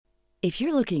If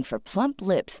you're looking for plump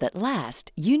lips that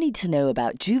last, you need to know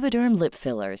about Juvederm lip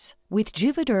fillers. With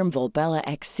Juvederm Volbella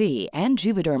XC and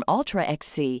Juvederm Ultra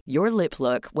XC, your lip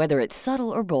look, whether it's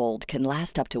subtle or bold, can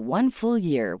last up to 1 full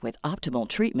year with optimal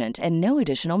treatment and no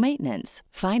additional maintenance.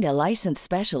 Find a licensed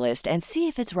specialist and see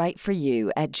if it's right for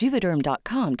you at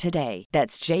Juvederm.com today.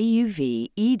 That's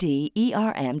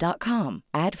JUVEDERM.com.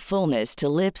 Add fullness to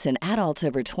lips in adults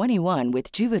over 21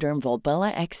 with Juvederm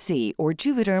Volbella XC or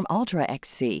Juvederm Ultra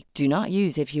XC. Do not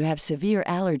use if you have severe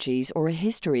allergies or a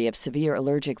history of severe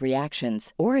allergic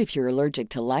reactions, or if you're allergic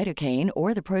to lidocaine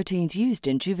or the proteins used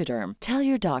in Juvederm. Tell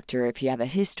your doctor if you have a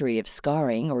history of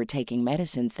scarring or taking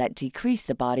medicines that decrease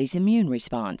the body's immune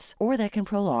response or that can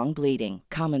prolong bleeding.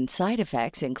 Common side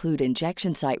effects include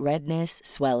injection site redness,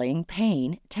 swelling,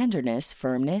 pain, tenderness,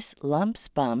 firmness, lumps,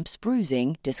 bumps,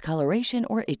 bruising, discoloration,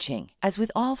 or itching. As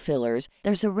with all fillers,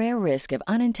 there's a rare risk of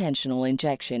unintentional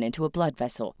injection into a blood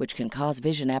vessel, which can cause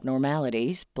vision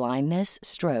abnormalities, blindness,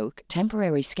 stroke,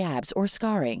 temporary scabs, or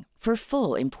scarring. For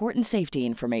full, important safety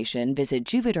information, visit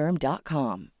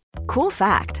Juvederm.com. Cool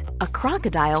fact, a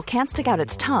crocodile can't stick out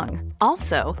its tongue.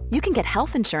 Also, you can get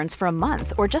health insurance for a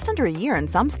month or just under a year in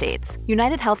some states.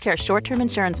 United Healthcare short-term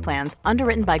insurance plans,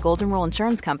 underwritten by Golden Rule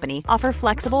Insurance Company, offer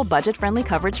flexible, budget-friendly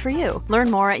coverage for you.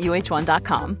 Learn more at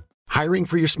UH1.com. Hiring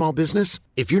for your small business?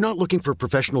 If you're not looking for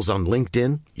professionals on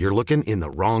LinkedIn, you're looking in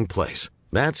the wrong place.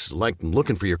 That's like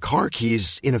looking for your car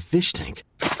keys in a fish tank.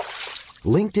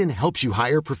 LinkedIn helps you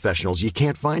hire professionals you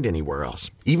can't find anywhere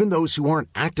else, even those who aren't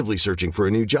actively searching for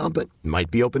a new job but might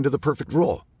be open to the perfect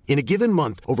role. In a given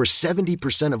month, over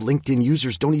 70% of LinkedIn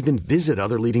users don't even visit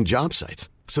other leading job sites.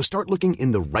 So start looking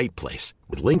in the right place.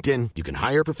 With LinkedIn, you can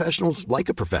hire professionals like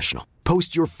a professional.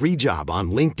 Post your free job on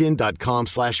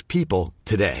linkedin.com/people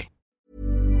today.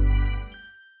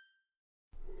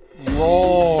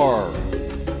 Roar,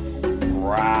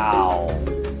 growl,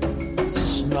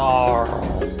 snarl,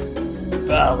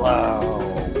 bellow.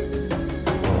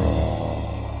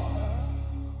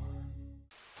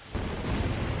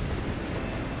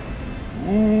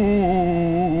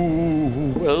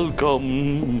 Ooh,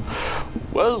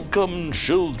 welcome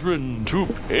children to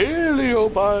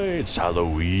Paleo Bites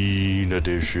Halloween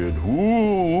edition.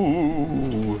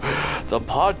 Ooh, the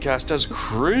podcast as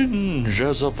cringe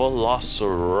as a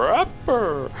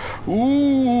velociraptor.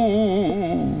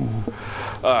 Ooh.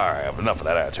 Alright, enough of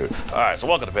that attitude. Alright, so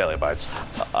welcome to Paleo Bites.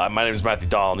 My name is Matthew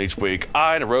Dahl, and each week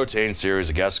I, in a rotating series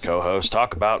of guest co-hosts,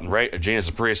 talk about and rate a genus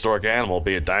of prehistoric animal,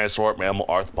 be it dinosaur, mammal,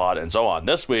 arthropod, and so on.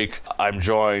 This week, I'm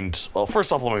joined... Well,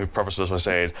 first off, let me preface this by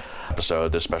saying,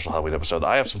 this special Halloween episode,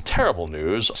 I have some terrible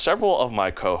news. Several of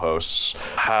my co-hosts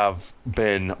have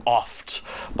been offed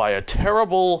by a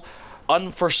terrible,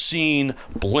 unforeseen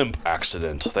blimp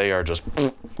accident. They are just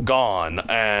gone,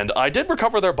 and I did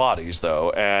recover their bodies,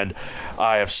 though, and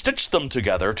I have stitched them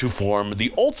together to form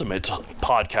the ultimate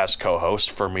podcast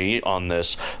co-host for me on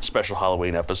this special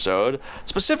Halloween episode.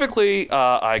 Specifically,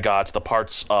 I got the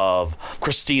parts of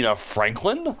Christina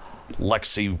Franklin,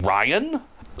 Lexi Ryan,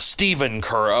 Stephen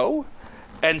Currow,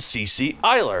 and Cece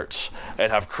Eilert,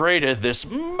 and have created this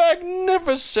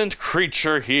magnificent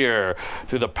creature here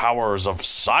through the powers of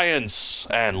science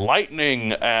and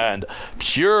lightning and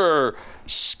pure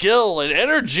skill and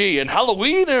energy and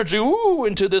Halloween energy,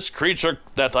 into this creature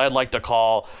that I'd like to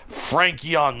call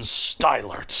Frankion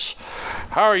Stylert.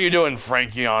 How are you doing,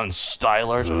 Frankion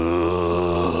Stylert?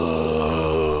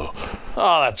 Oh,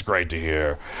 that's great to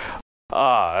hear.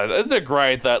 Isn't it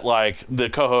great that, like, the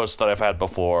co-hosts that I've had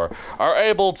before are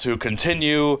able to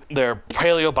continue their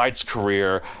Paleo Bites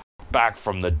career back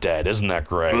from the dead? Isn't that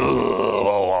great?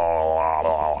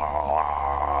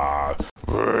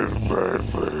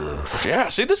 Yeah,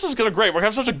 see, this is gonna great. We're gonna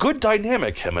have such a good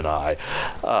dynamic, him and I.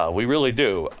 We really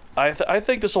do. I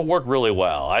think this will work really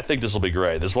well. I think this will be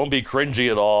great. This won't be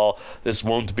cringy at all. This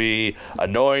won't be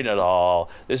annoying at all.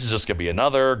 This is just gonna be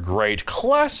another great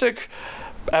classic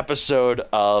episode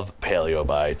of Paleo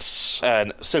Bites.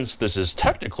 And since this is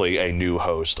technically a new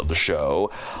host of the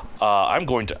show, I'm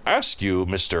going to ask you,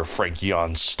 Mr.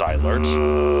 Frankion Stylert.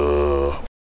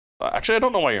 Actually, I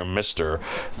don't know why you're Mr.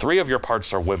 3 of your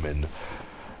parts are women.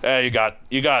 You got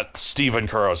Stephen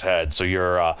Currow's head, so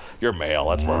you're male.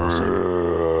 That's what I'm saying.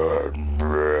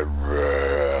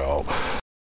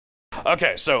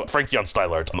 Okay, so Frankion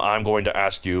Stylert, I'm going to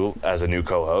ask you, as a new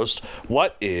co-host,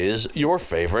 what is your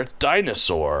favorite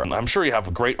dinosaur? I'm sure you have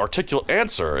a great articulate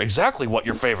answer, exactly what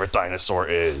your favorite dinosaur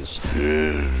is.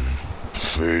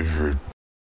 Favorite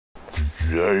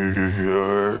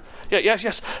dinosaur?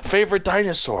 Yes. Favorite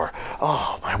dinosaur.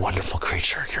 Oh, my wonderful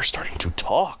creature, you're starting to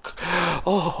talk.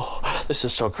 Oh, this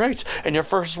is so great. And your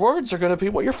first words are going to be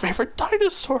what your favorite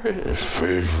dinosaur is.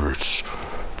 Favorite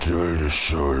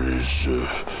dinosaur is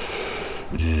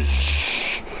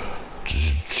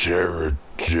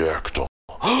pterodactyl.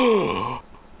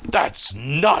 That's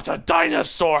not a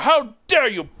dinosaur. How dare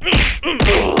you?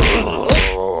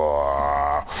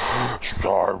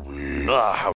 Sorry.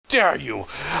 How dare you?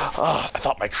 I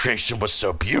thought my creation was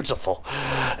so beautiful,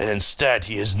 and instead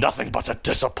he is nothing but a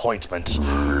disappointment.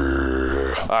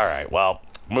 All right, well,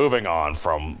 moving on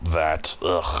from that.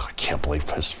 I can't believe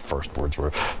his first words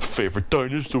were, favorite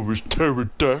dinosaur is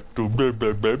pterodactyl. Blah,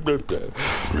 blah, blah, blah, blah.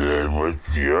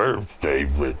 What's your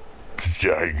favorite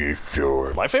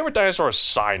dinosaur? My favorite dinosaur is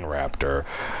Sign Raptor.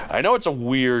 I know it's a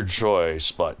weird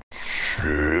choice, but...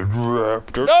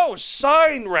 Raptor? No,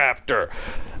 Sign Raptor!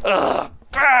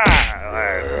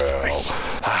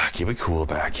 Keep it cool,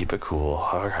 back. Keep it cool.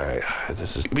 Okay.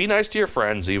 Be nice to your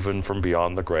friends, even from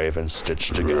beyond the grave, and stitch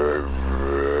together.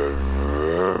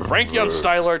 Frankie on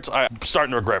Stylert, I'm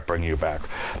starting to regret bringing you back.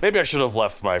 Maybe I should have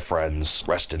left my friends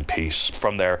rest in peace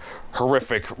from their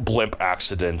horrific blimp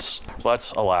accidents.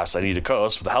 But alas, I need a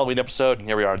co-host for the Halloween episode, and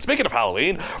here we are. And speaking of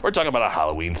Halloween, we're talking about a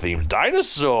Halloween-themed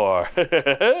dinosaur.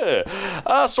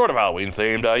 Sort of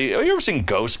Halloween-themed. Have you ever seen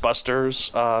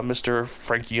Ghostbusters, Mr.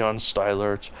 Frankie on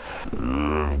Stylert?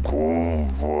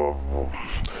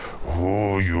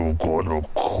 Who you gonna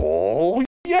call?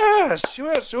 Yes,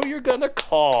 who you're gonna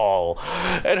call.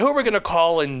 And who we're gonna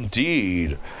call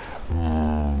indeed.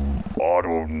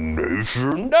 Auto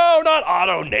Nation? No, not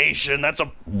Auto Nation. That's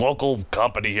a local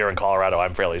company here in Colorado,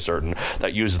 I'm fairly certain,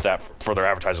 that uses that for their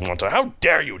advertising one time. How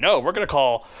dare you? No, we're going to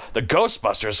call the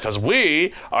Ghostbusters because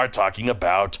we are talking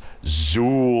about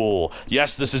Zuul.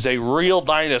 Yes, this is a real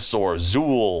dinosaur,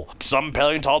 Zuul. Some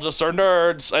paleontologists are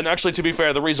nerds. And actually, to be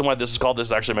fair, the reason why this is called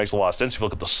this actually makes a lot of sense. If you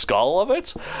look at the skull of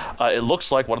it, it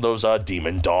looks like one of those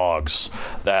demon dogs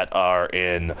that are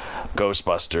in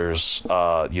Ghostbusters.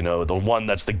 The one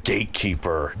that's the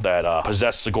gatekeeper that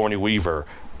possessed Sigourney Weaver.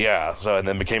 Yeah, so and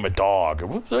then became a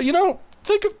dog.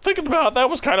 Thinking about it, that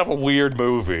was kind of a weird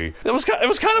movie. It was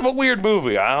kind of a weird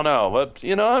movie. I don't know, but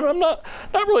I'm not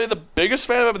really the biggest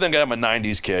fan of it. But then again, I'm a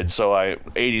 '90s kid, so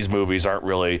 80s movies aren't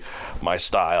really my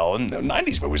style, and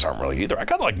 '90s movies aren't really either. I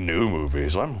kind of like new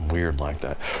movies. I'm weird like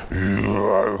that.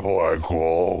 I like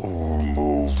old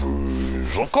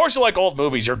movies. Well, of course you like old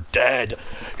movies. You're dead.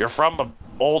 You're from an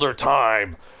older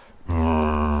time.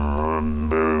 I'm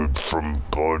made from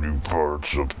body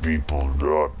parts of people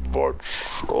not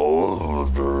much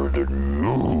older than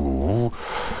you.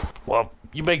 Well,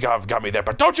 you may have got me there,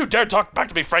 but don't you dare talk back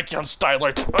to me, Frankie on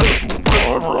Stylert.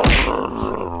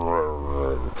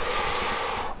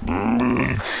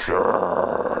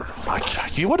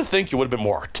 You would think you would have been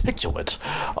more articulate.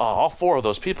 All four of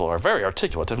those people are very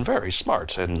articulate and very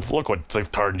smart, and look what they've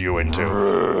turned you into.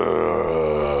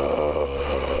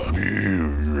 Me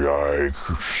like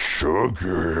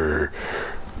sugar.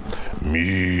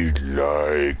 Me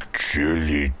like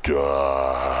chili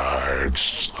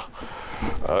dogs.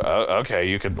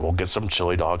 Okay, we'll get some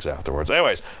chili dogs afterwards.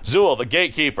 Anyways, Zuul, the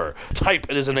gatekeeper. Type,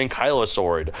 it is an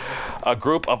ankylosaurid. A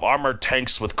group of armored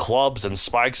tanks with clubs and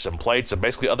spikes and plates and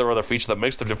basically other features that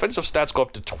makes their defensive stats go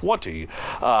up to 20.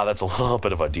 That's a little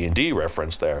bit of a D&D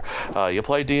reference there. You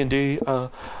play D&D,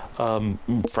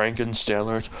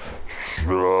 Frankensteinert?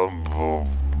 Some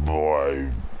of my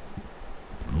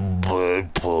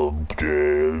little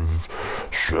days,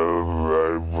 so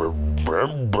I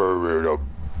remember it a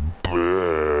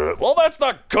bit. Well, that's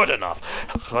not good enough.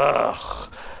 Ugh.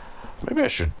 Maybe I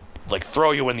should,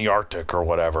 throw you in the Arctic or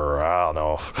whatever. I don't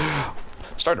know.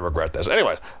 Starting to regret this.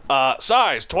 Anyways,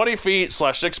 size 20 feet /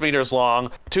 6 meters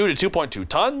long, 2 to 2.2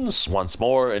 tons. Once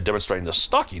more, demonstrating the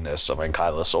stockiness of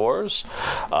ankylosaurs.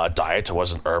 Diet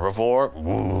was an herbivore.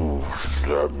 Ooh, does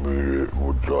that mean it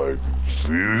would like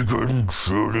vegan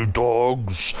chili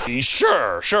dogs?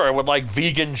 Sure, it would like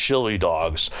vegan chili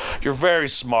dogs. You're very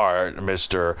smart,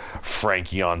 Mr.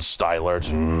 Frankie on Stylert.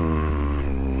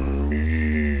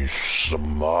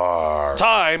 Smart.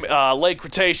 Time, late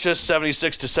Cretaceous,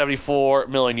 76 to 74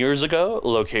 million years ago.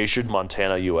 Location,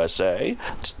 Montana, USA.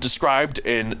 It's described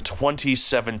in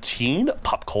 2017.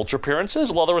 Pop culture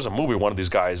appearances. Well, there was a movie one of these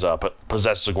guys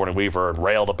possessed Sigourney Weaver and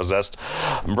railed a possessed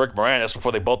Rick Moranis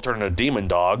before they both turned into demon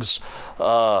dogs.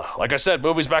 Like I said,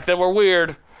 movies back then were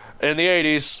weird in the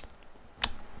 80s.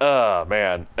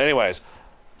 Man. Anyways.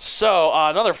 So,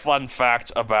 another fun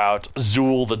fact about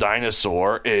Zuul the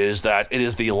dinosaur is that it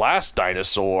is the last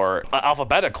dinosaur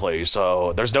alphabetically,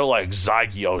 so there's no, like,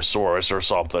 Zygiosaurus or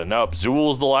something. Nope,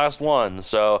 Zuul's the last one.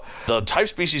 So, the type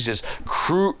species is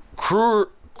Cruruvia.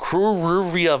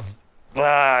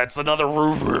 It's another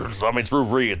Ruri. I mean, it's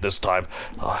Ruri at this time.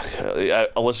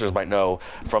 Listeners might know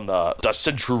from the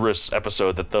Centurus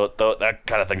episode that that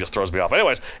kind of thing just throws me off.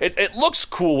 Anyways, it looks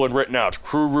cool when written out.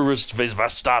 Crurus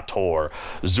Vastator,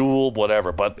 Zuul,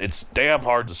 whatever, but it's damn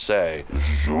hard to say.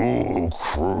 Zuul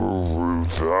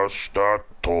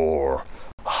Vastator.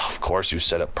 Of course you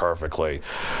said it perfectly.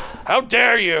 How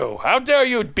dare you? How dare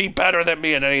you be better than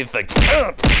me in anything?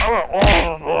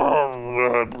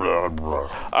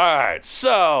 Alright,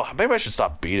 so maybe I should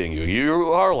stop beating you.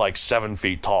 You are like 7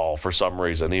 feet tall for some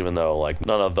reason, even though like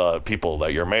none of the people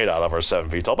that you're made out of are 7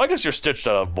 feet tall. But I guess you're stitched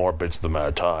out of more bits than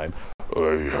that time. I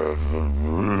have a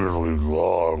really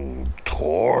long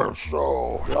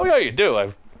torso. Oh yeah, you do.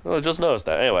 I just noticed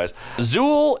that. Anyways,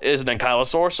 Zuul is an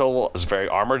ankylosaur, so it's very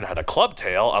armored and had a club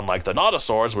tail, unlike the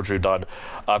nodosaurs, which we've done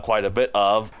quite a bit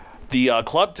of. The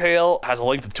club tail has a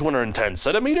length of 210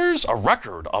 centimeters, a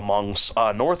record amongst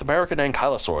North American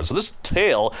ankylosaurs. So this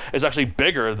tail is actually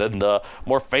bigger than the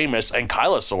more famous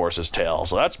Ankylosaurus' tail,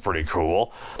 so that's pretty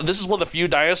cool. This is one of the few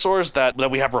dinosaurs that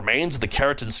we have remains of the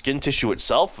keratin skin tissue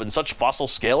itself, and such fossil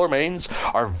scale remains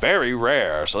are very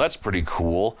rare, so that's pretty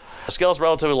cool. The scale is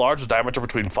relatively large, with diameter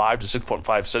between 5 to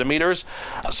 6.5 centimeters,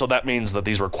 so that means that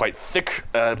these were quite thick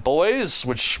boys,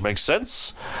 which makes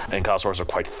sense. Ankylosaurs are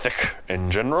quite thick in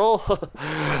general.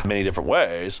 Many different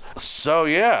ways. So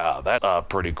yeah, that's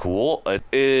pretty cool. It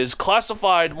is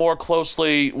classified more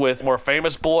closely with more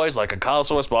famous boys like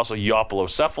Ankylosaurus, but also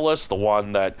Euoplocephalus, the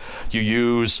one that you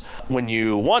use when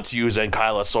you want to use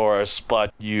Ankylosaurus,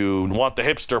 but you want the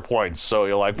hipster points. So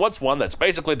you're like, what's one that's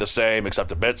basically the same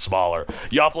except a bit smaller?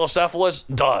 Euoplocephalus,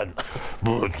 done.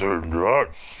 But they're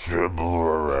not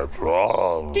similar at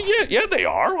all. Yeah, they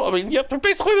are. I mean, yeah, they're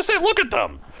basically the same. Look at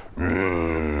them.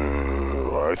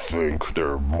 I think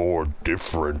they're more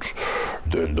different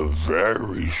than the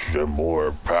very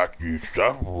similar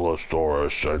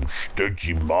Pachycephalosaurus and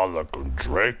Stygimoloch and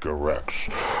Dracorex.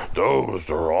 Those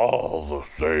are all the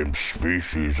same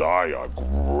species. I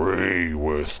agree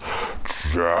with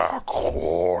Jack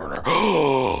Horner.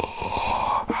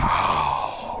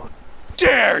 How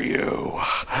dare you?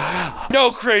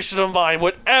 No creation of mine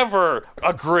would ever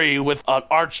agree with an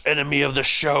arch enemy of the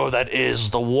show that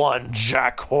is the one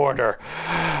Jack Horner.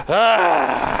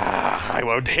 I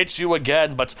won't hit you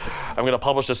again, but I'm going to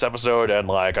publish this episode, and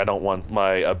I don't want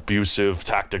my abusive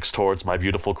tactics towards my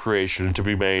beautiful creation to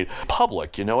be made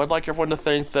public. You know, I'd like everyone to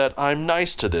think that I'm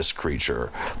nice to this creature.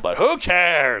 But who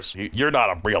cares? You're not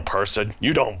a real person.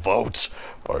 You don't vote.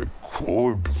 I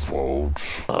could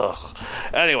vote. Ugh.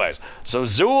 Anyways, so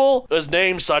Zuul is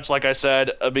named such, like I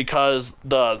said, because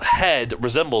the head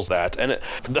resembles that, and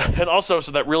also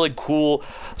so that really cool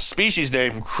species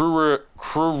name I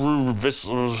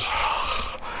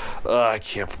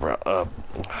can't pronounce.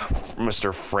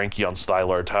 Mr. Frankie on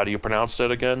Stylart, how do you pronounce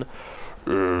it again?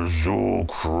 Zuul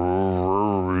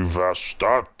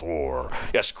Crurivastator.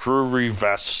 Yes,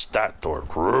 Crurivastator.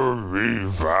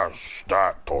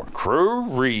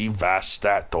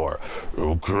 Crurivastator.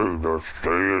 Okay, now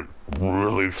say it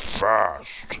really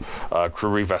fast.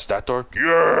 Crurivastator? Yay,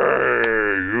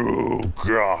 you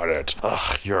got it.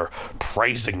 Ugh, you're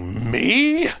praising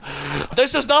me?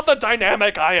 This is not the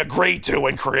dynamic I agreed to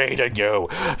in creating you.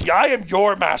 I am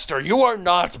your master. You are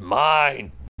not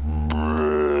mine.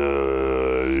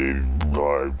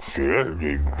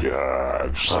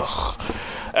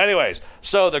 Anyways,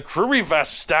 so the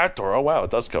Crurivastator, oh wow, it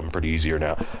does come pretty easier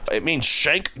now. It means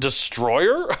shank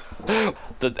destroyer.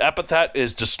 The epithet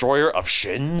is destroyer of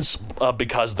shins,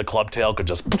 because the club tail could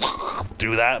just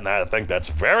do that, and I think that's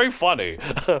very funny.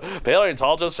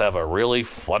 Paleontologists have a really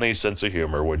funny sense of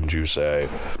humor, wouldn't you say?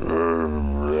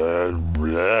 Are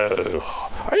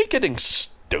you getting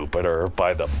stupider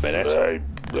by the minute?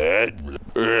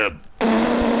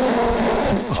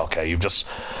 Okay, you've just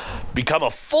become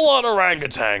a full-on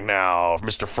orangutan now,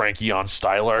 Mr. Frankie on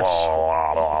Stylart.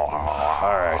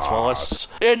 Alright, well, let's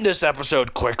end this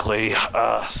episode quickly,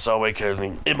 so we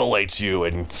can immolate you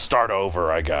and start over,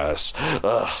 I guess.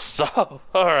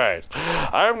 Alright.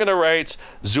 I'm gonna rate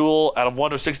Zuul out of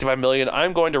 1 to 65 million.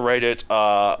 I'm going to rate it,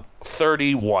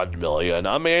 31 million.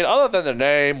 I mean, other than the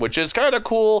name, which is kind of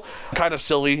cool, kind of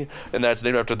silly, and that's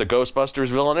named after the Ghostbusters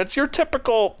villain, it's your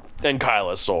typical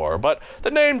Ankylosaur, but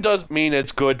the name does mean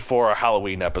it's good for a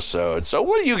Halloween episode. So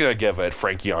what are you gonna give it,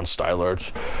 Frankie on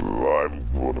Stylart? I'm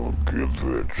gonna give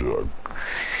it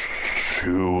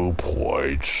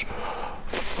 2.5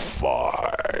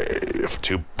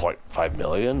 2.5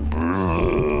 million?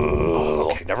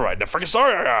 Okay, never mind. Freaking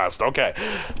sorry I asked. Okay.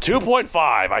 2.5,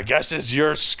 I guess, is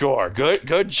your score.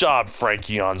 Good job,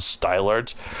 Frankie on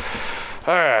Stylert.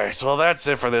 Alright, well that's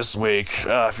it for this week.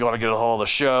 If you want to get a hold of the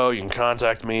show, you can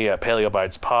contact me at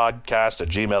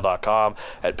paleobitespodcast@gmail.com,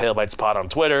 at paleobitespod on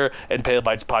Twitter, and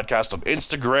paleobitespodcast on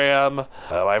Instagram.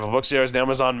 I have a book series on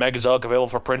Amazon Megazoic available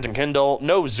for print and Kindle.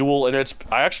 No Zuul in it.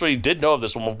 I actually did know of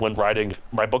this one when writing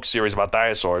my book series about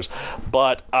dinosaurs,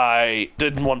 but I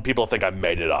didn't want people to think I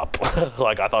made it up.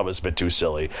 Like, I thought it was a bit too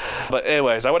silly. But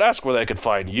anyways, I would ask where they could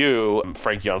find you,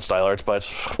 Frankie on Stylert, but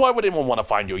why would anyone want to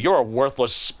find you? You're a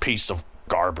worthless piece of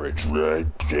garbage.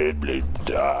 I'm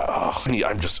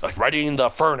just ready in the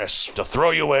furnace to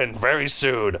throw you in very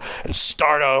soon and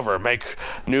start over, make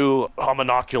new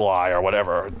homunoculi or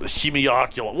whatever,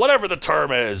 hemioculi, whatever the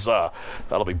term is.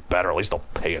 That'll be better. At least they'll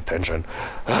pay attention.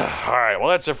 Alright, well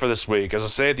that's it for this week. As I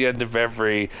say at the end of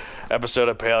every episode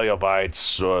of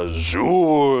Paleobites,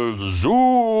 Zuul.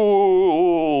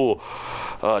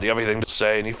 Do you have anything to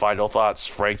say? Any final thoughts,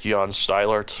 Frankie on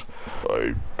Stylert?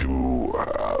 I do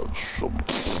have some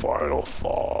final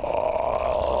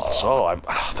thoughts. Oh,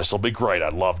 this will be great.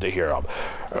 I'd love to hear them.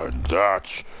 And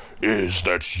that is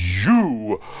that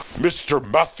you, Mr.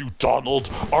 Matthew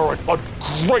Donald, are an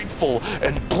ungrateful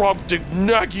and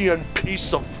Brobdingnagian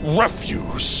piece of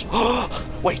refuse.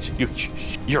 Wait,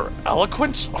 you're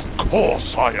eloquent? Of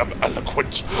course I am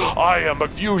eloquent. I am a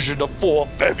fusion of four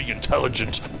very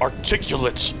intelligent,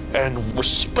 articulate, and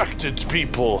respected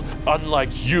people, unlike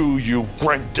you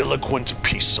grandiloquent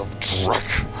piece of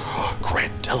dreck.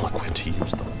 Grandiloquent, he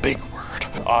used the big word.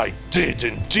 I did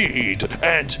indeed,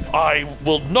 and I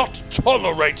will not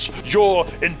tolerate your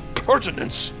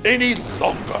impertinence any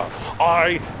longer.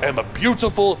 I am a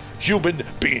beautiful human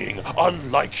being,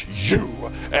 unlike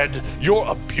you, and your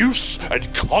abuse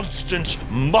and constant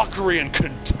mockery and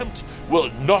contempt will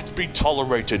not be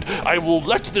tolerated. I will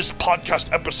let this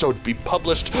podcast episode be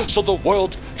published so the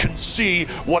world can see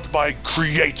what my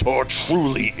creator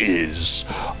truly is.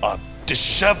 A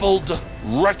disheveled,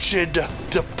 wretched,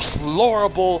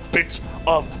 deplorable bit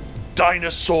of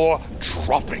dinosaur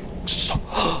droppings.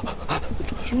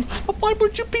 Why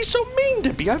would you be so mean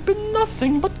to me? I've been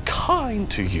nothing but kind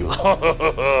to you.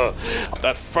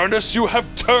 That furnace you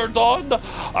have turned on,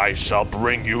 I shall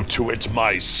bring you to it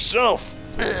myself.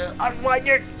 Why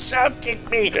you're choking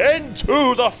me?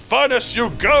 Into the furnace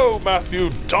you go, Matthew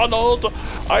Donald.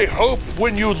 I hope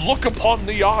when you look upon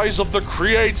the eyes of the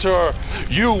Creator,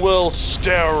 you will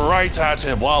stare right at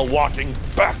him while walking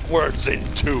backwards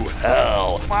into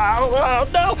hell. Oh,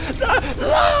 no!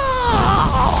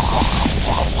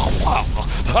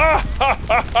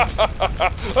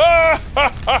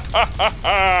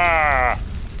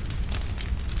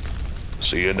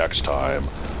 See you next time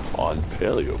on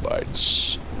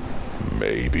Paleobites.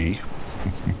 Maybe.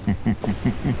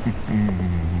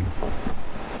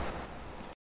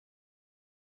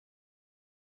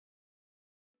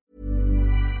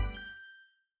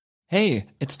 Hey,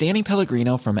 it's Danny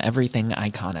Pellegrino from Everything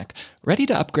Iconic. Ready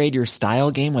to upgrade your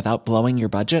style game without blowing your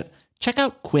budget? Check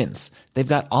out Quince. They've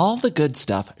got all the good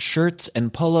stuff, shirts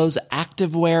and polos,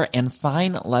 activewear, and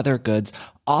fine leather goods,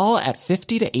 all at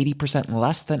 50 to 80%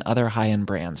 less than other high-end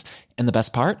brands. And the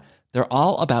best part? They're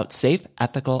all about safe,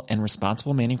 ethical, and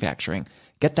responsible manufacturing.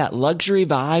 Get that luxury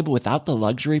vibe without the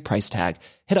luxury price tag.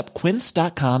 Hit up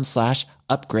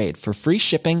quince.com/upgrade for free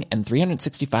shipping and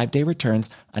 365-day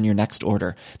returns on your next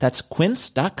order. That's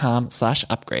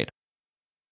quince.com/upgrade.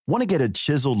 Want to get a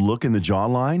chiseled look in the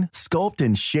jawline? Sculpt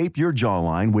and shape your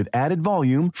jawline with added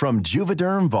volume from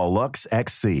Juvederm Volux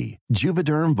XC.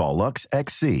 Juvederm Volux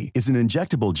XC is an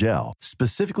injectable gel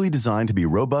specifically designed to be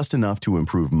robust enough to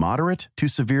improve moderate to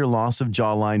severe loss of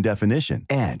jawline definition.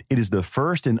 And it is the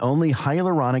first and only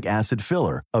hyaluronic acid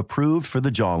filler approved for the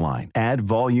jawline. Add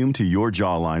volume to your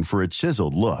jawline for a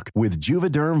chiseled look with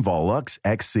Juvederm Volux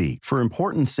XC. For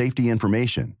important safety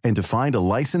information and to find a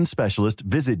licensed specialist,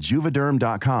 visit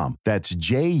Juvederm.com. That's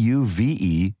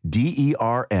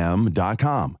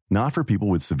Juvederm.com. Not for people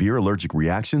with severe allergic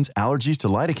reactions, allergies to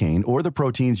lidocaine, or the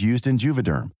proteins used in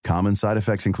Juvederm. Common side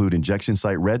effects include injection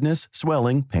site redness,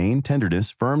 swelling, pain,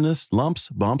 tenderness, firmness, lumps,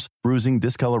 bumps, bruising,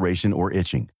 discoloration, or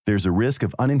itching. There's a risk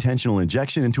of unintentional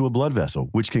injection into a blood vessel,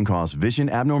 which can cause vision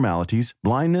abnormalities,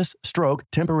 blindness, stroke,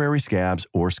 temporary scabs,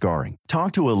 or scarring.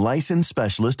 Talk to a licensed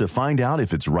specialist to find out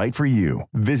if it's right for you.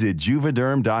 Visit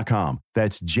Juvederm.com.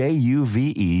 That's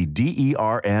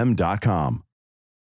Juvederm.com.